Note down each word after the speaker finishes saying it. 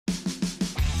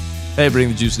Hey, Bring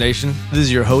the Juice Nation. This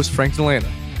is your host, Frank Delana.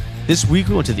 This week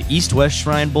we went to the East-West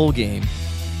Shrine Bowl game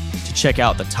to check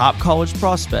out the top college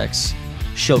prospects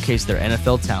showcase their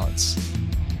NFL talents.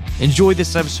 Enjoy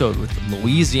this episode with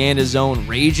Louisiana's own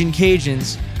Raging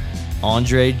Cajuns,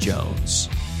 Andre Jones.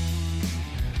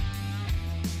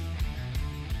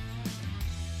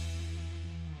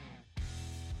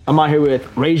 I'm out here with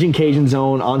Raging Cajuns'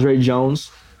 own Andre Jones.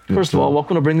 First of all,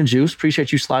 welcome to Bring the Juice.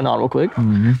 Appreciate you sliding on real quick.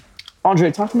 Mm-hmm.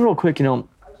 Andre, talk to me real quick.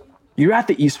 You're at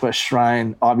the East-West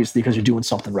Shrine, obviously, because you're doing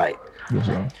something right. Yes,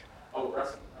 sir.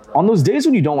 On those days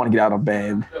when you don't want to get out of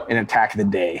bed and attack the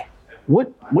day,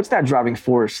 what's that driving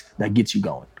force that gets you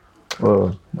going?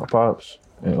 My pops.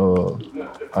 And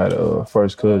I had a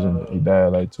first cousin. He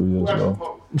died like 2 years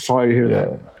ago. I'm sorry to hear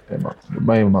that. And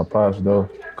mainly my pops, though,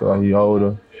 because he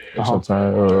older.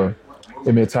 Sometimes,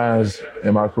 there been times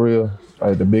in my career,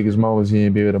 like the biggest moments, he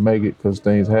didn't be able to make it because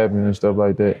things happen and stuff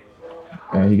like that.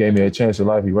 And he gave me a chance at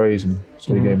life. He raised me,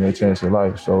 so he gave me a chance at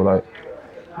life. So, like,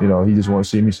 he just want to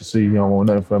see me succeed. He don't want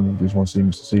nothing from me. He just want to see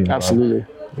me succeed. Absolutely.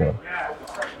 Yeah.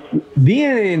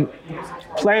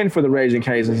 Playing for the Raging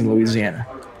Cajuns in Louisiana,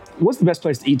 what's the best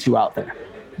place to eat out there?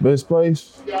 Best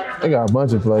place? They got a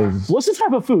bunch of places. What's the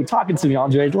type of food? Talking to me,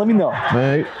 Andre. Let me know.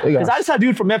 Man, because I just had a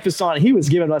dude from Memphis on, and he was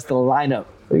giving us the lineup.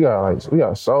 We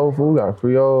got soul food, we got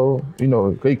Creole.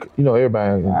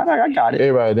 Everybody. I got it.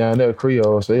 Everybody down there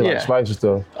Creole, so they like spicy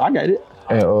stuff. I got it.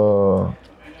 And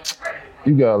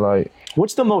you got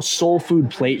what's the most soul food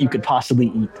plate you could possibly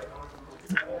eat?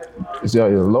 Is that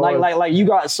your Lord? Like you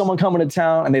got someone coming to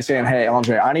town and they saying, "Hey,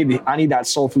 Andre, I need that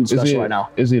soul food special right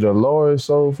now." Is it the Lord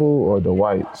Soul Food or the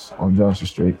Whites on Johnson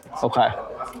Street? Okay.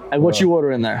 And what you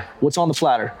order in there? What's on the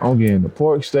platter? I'm getting the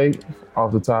pork steak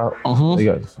off the top. They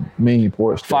got mean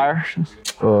pork steak. Fire.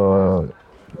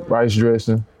 Rice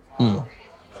dressing.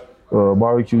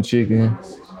 Barbecue chicken.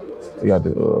 They got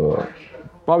the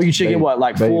barbecue chicken. What,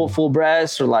 like full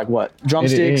breast or like what?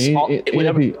 Drumsticks?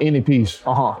 Any piece.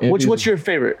 What's your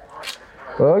favorite?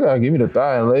 Well, I gotta give me the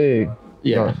thigh and leg.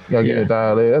 Yeah. Gotta give me the thigh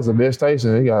and leg. That's the best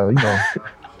tasting. They got,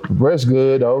 the breast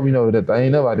good though. That they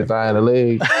ain't never like the thigh and the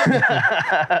leg.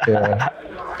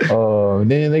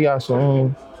 Then they got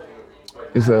some.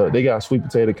 They got sweet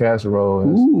potato casserole.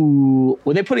 Ooh,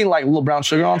 were they putting like little brown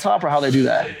sugar on top, or how they do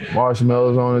that?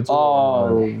 Marshmallows on it too.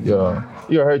 Oh, yeah.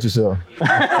 You gonna hurt yourself.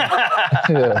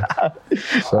 Yeah.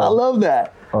 So, I love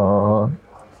that. I'm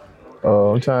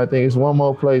trying to think. It's one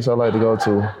more place I like to go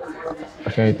to. I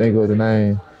can't think of the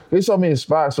name. There's so many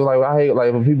spots, so I hate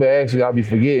when people ask me, I'll be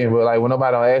forgetting. But when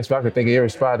nobody don't ask me, I can think of every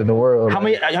spot in the world. How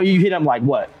many? You hit them like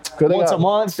what? Once a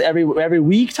month, every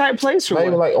week type place, or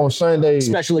maybe what? On Sundays.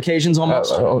 Special occasions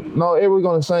almost. No, every week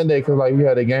on a Sunday because we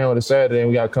had a game on a Saturday and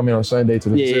we got to come in on Sunday to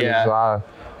the facility. Yeah. So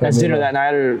that's dinner that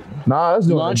night or? Nah, that's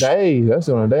during lunch? the day. That's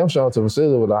during the day. I'm showing up to the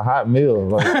facility with a hot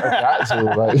meal. I got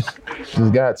to.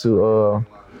 Just got to.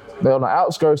 They're on the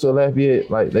outskirts of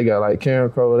Lafayette. They got Karen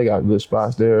Crow. They got good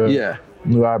spots there. Yeah.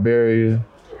 New Iberia,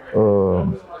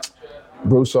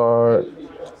 Broussard.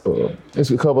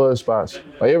 It's a couple other spots.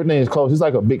 Everything is close. It's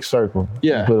like a big circle.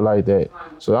 Yeah. Put it like that.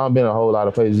 So I haven't been a whole lot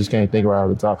of places. Just can't think right off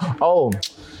the top. Oh,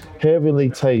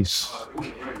 Heavenly Taste.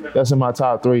 That's in my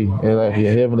top 3. And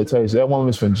Heavenly Taste. That woman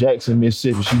is from Jackson,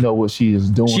 Mississippi. She know what she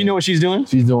is doing. She know what she's doing?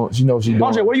 She know what she's doing.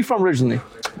 Andre, where are you from originally?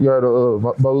 You heard of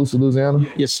Bogalusa, Louisiana?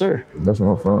 Yes, sir. That's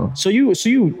where I'm from. So you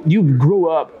grew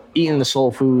up eating the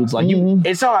soul foods,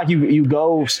 it's not like you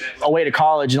go away to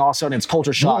college and all of a sudden it's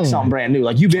culture shock, something brand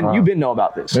new. You've been know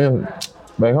about this. Man,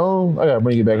 back home, I gotta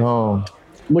bring you back home.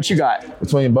 What you got?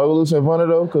 Between Bogalusa and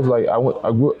Vonderdo, because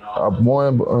I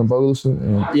born in Bogalusa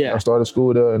and I started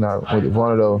school there and I went to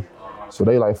Vonderdo. So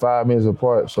they 5 minutes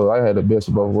apart. So I had the best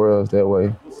of both worlds that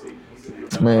way.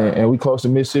 Man, and we close to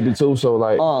Mississippi too, so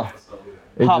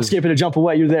hop, skip, and a jump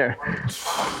away, you're there.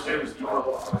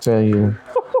 I'm telling you,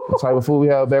 the type of food we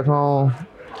have back home,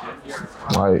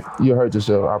 you hurt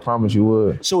yourself. I promise you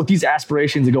would. So with these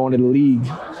aspirations of going to the league,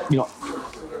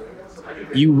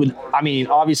 you would,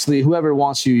 obviously, whoever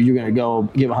wants you, you're going to go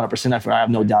give 100% effort. I have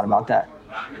no doubt about that.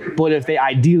 But if they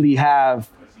ideally have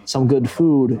some good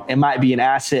food, it might be an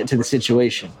asset to the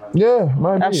situation. Yeah,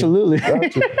 might be. Absolutely.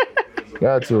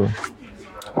 Got to.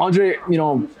 Andre,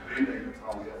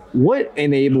 what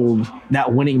enabled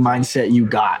that winning mindset you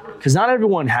got? Because not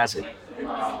everyone has it.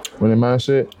 Winning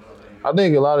mindset? I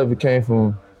think a lot of it came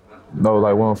from,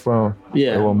 where I'm from.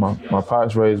 Yeah. Where my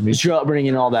pops raised me. It's your upbringing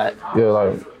and all that.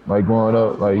 Yeah, like growing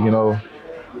up,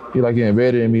 he getting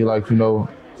embedded in me,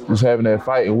 just having that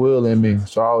fighting will in me.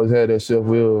 So I always had that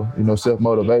self-will,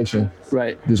 self-motivation.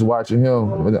 Right. Just watching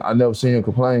him. I never seen him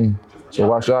complain. So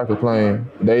why should I complain?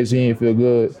 Days he didn't feel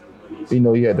good, you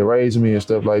know, he had to raise me and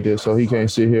stuff like that. So he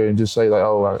can't sit here and just say like,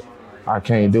 oh, I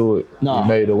can't do it. No. He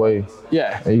made a way.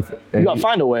 Yeah. You gotta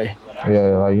find a way.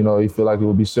 Yeah, like, you know, he feel like it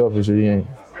would be selfish if he ain't,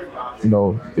 you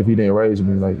know, if he didn't raise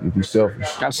me, like, it'd be selfish.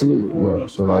 Absolutely. Yeah,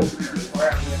 so like.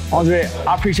 Andre,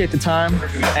 I appreciate the time.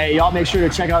 Hey, y'all make sure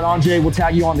to check out Andre. We'll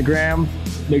tag you on the gram.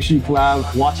 Make sure you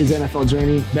collab, watch his NFL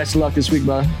journey. Best of luck this week,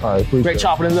 bro. All right, appreciate it. Great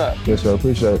chopping it up. Yes, sir,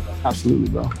 appreciate it. Absolutely,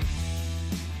 bro.